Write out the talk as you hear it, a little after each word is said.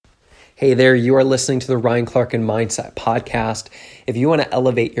Hey there, you are listening to the Ryan Clarkin Mindset Podcast. If you want to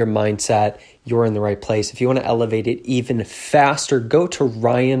elevate your mindset, you're in the right place. If you want to elevate it even faster, go to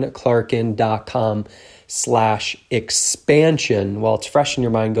ryanclarkin.com/expansion. While it's fresh in your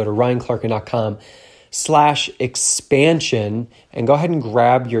mind, go to ryanclarkin.com/expansion and go ahead and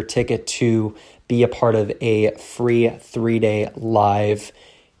grab your ticket to be a part of a free 3-day live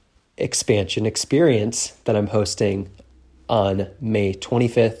expansion experience that I'm hosting on May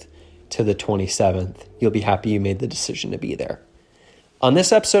 25th to the 27th. You'll be happy you made the decision to be there. On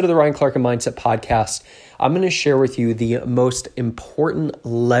this episode of the Ryan Clarkin Mindset Podcast, I'm going to share with you the most important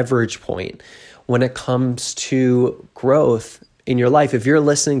leverage point when it comes to growth in your life. If you're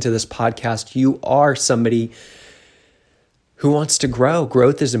listening to this podcast, you are somebody who wants to grow.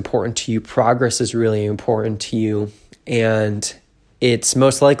 Growth is important to you. Progress is really important to you. And it's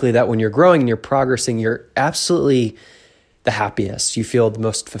most likely that when you're growing and you're progressing, you're absolutely the happiest. You feel the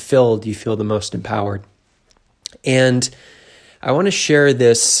most fulfilled. You feel the most empowered. And I want to share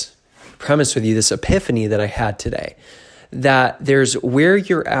this premise with you, this epiphany that I had today, that there's where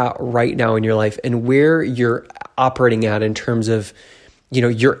you're at right now in your life and where you're operating at in terms of,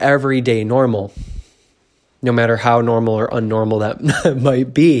 your everyday normal, no matter how normal or unnormal that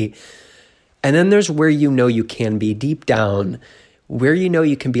might be. And then there's where you can be deep down, where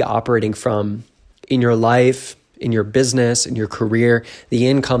you can be operating from in your life, in your business, in your career, the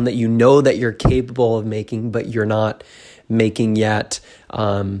income that that you're capable of making, but you're not making yet.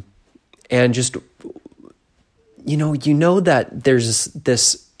 And just, that there's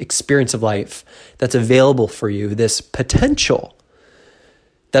this experience of life that's available for you, this potential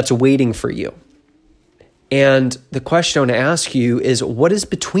that's waiting for you. And the question I want to ask you is, what is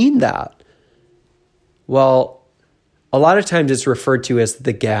between that? Well, a lot of times it's referred to as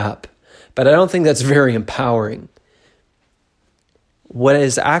the gap, but I don't think that's very empowering. What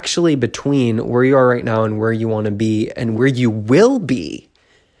is actually between where you are right now and where you want to be and where you will be,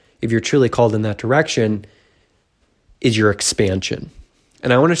 if you're truly called in that direction, is your expansion.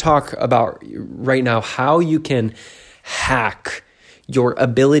 And I want to talk about right now how you can hack your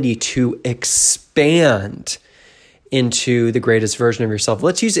ability to expand into the greatest version of yourself.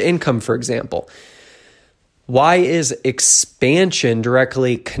 Let's use income, for example. Why is expansion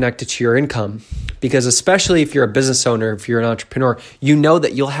directly connected to your income? Because especially if you're a business owner, if you're an entrepreneur, you know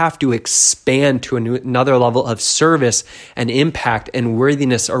that you'll have to expand to another level of service and impact and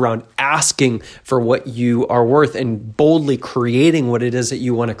worthiness around asking for what you are worth and boldly creating what it is that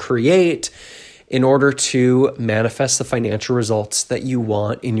you want to create in order to manifest the financial results that you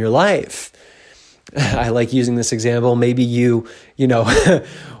want in your life. I like using this example. Maybe you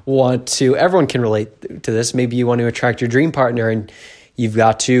want to, everyone can relate to this. Maybe you want to attract your dream partner and you've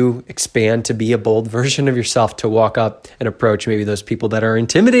got to expand to be a bold version of yourself to walk up and approach maybe those people that are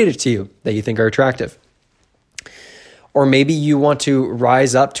intimidated to you, that you think are attractive. Or maybe you want to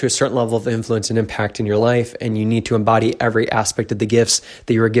rise up to a certain level of influence and impact in your life, and you need to embody every aspect of the gifts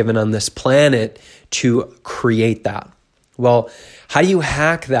that you were given on this planet to create that. Well, how do you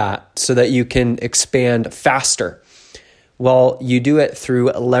hack that so that you can expand faster? Well, you do it through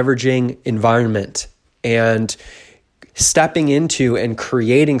leveraging environment and stepping into and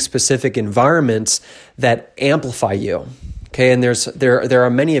creating specific environments that amplify you. Okay, and there are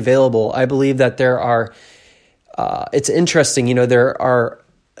many available. I believe that there are. It's interesting. There are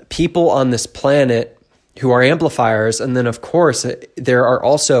people on this planet who are amplifiers, and then of course there are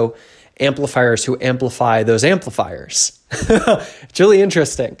also amplifiers who amplify those amplifiers. It's really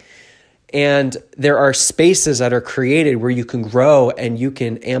interesting. And there are spaces that are created where you can grow and you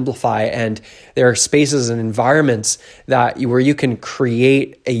can amplify. And there are spaces and environments where you can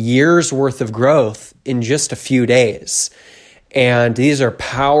create a year's worth of growth in just a few days. And these are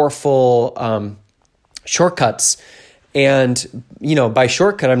powerful shortcuts. And, by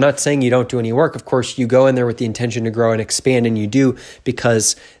shortcut, I'm not saying you don't do any work. Of course, you go in there with the intention to grow and expand, and you do,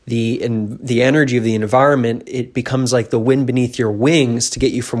 because the energy of the environment, it becomes like the wind beneath your wings to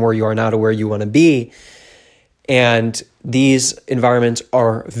get you from where you are now to where you want to be. And these environments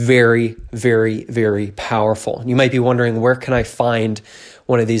are very, very, very powerful. You might be wondering, where can I find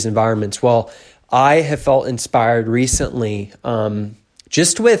one of these environments? Well, I have felt inspired recently,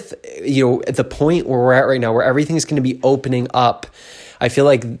 just with, at the point where we're at right now, where everything's going to be opening up. I feel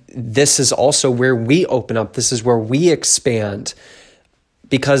like this is also where we open up. This is where we expand,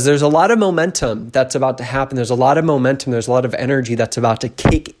 because there's a lot of momentum that's about to happen. There's a lot of momentum. There's a lot of energy that's about to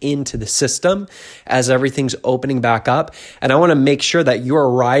kick into the system as everything's opening back up. And I want to make sure that you're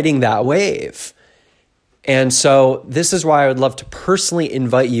riding that wave. And so this is why I would love to personally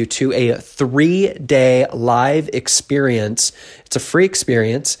invite you to a 3-day live experience. It's a free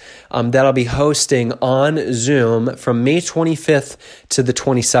experience that I'll be hosting on Zoom from May 25th to the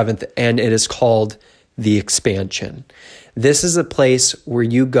 27th, and it is called The Expansion. This is a place where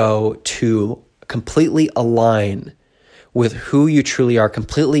you go to completely align with who you truly are,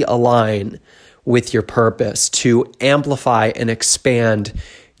 completely align with your purpose, to amplify and expand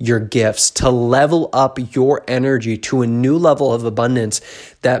your gifts, to level up your energy to a new level of abundance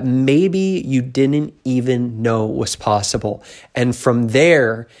that maybe you didn't even know was possible. And from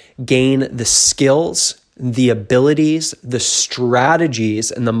there, gain the skills, the abilities, the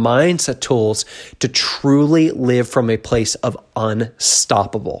strategies, and the mindset tools to truly live from a place of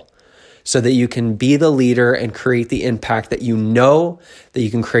unstoppable, so that you can be the leader and create the impact that you know that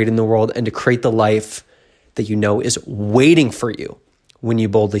you can create in the world, and to create the life that you know is waiting for you when you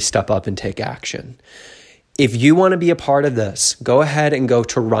boldly step up and take action. If you want to be a part of this, go ahead and go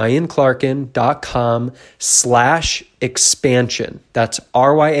to ryanclarkin.com/expansion. That's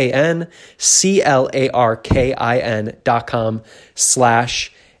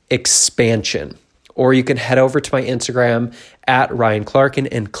RYANCLARKIN.com/expansion. Or you can head over to my Instagram at Ryan Clarkin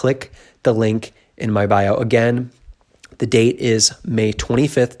and click the link in my bio. Again, the date is May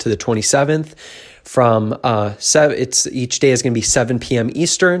 25th to the 27th. From each day is going to be 7 p.m.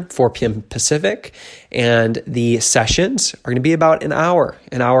 Eastern, 4 p.m. Pacific, and the sessions are going to be about an hour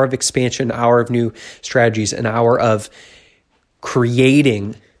of expansion, an hour of new strategies, an hour of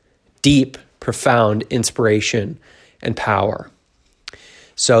creating deep, profound inspiration and power.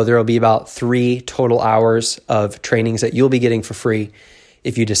 So there will be about 3 total hours of trainings that you'll be getting for free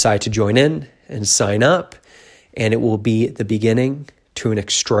if you decide to join in and sign up, and it will be the beginning to an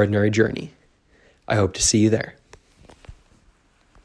extraordinary journey. I hope to see you there.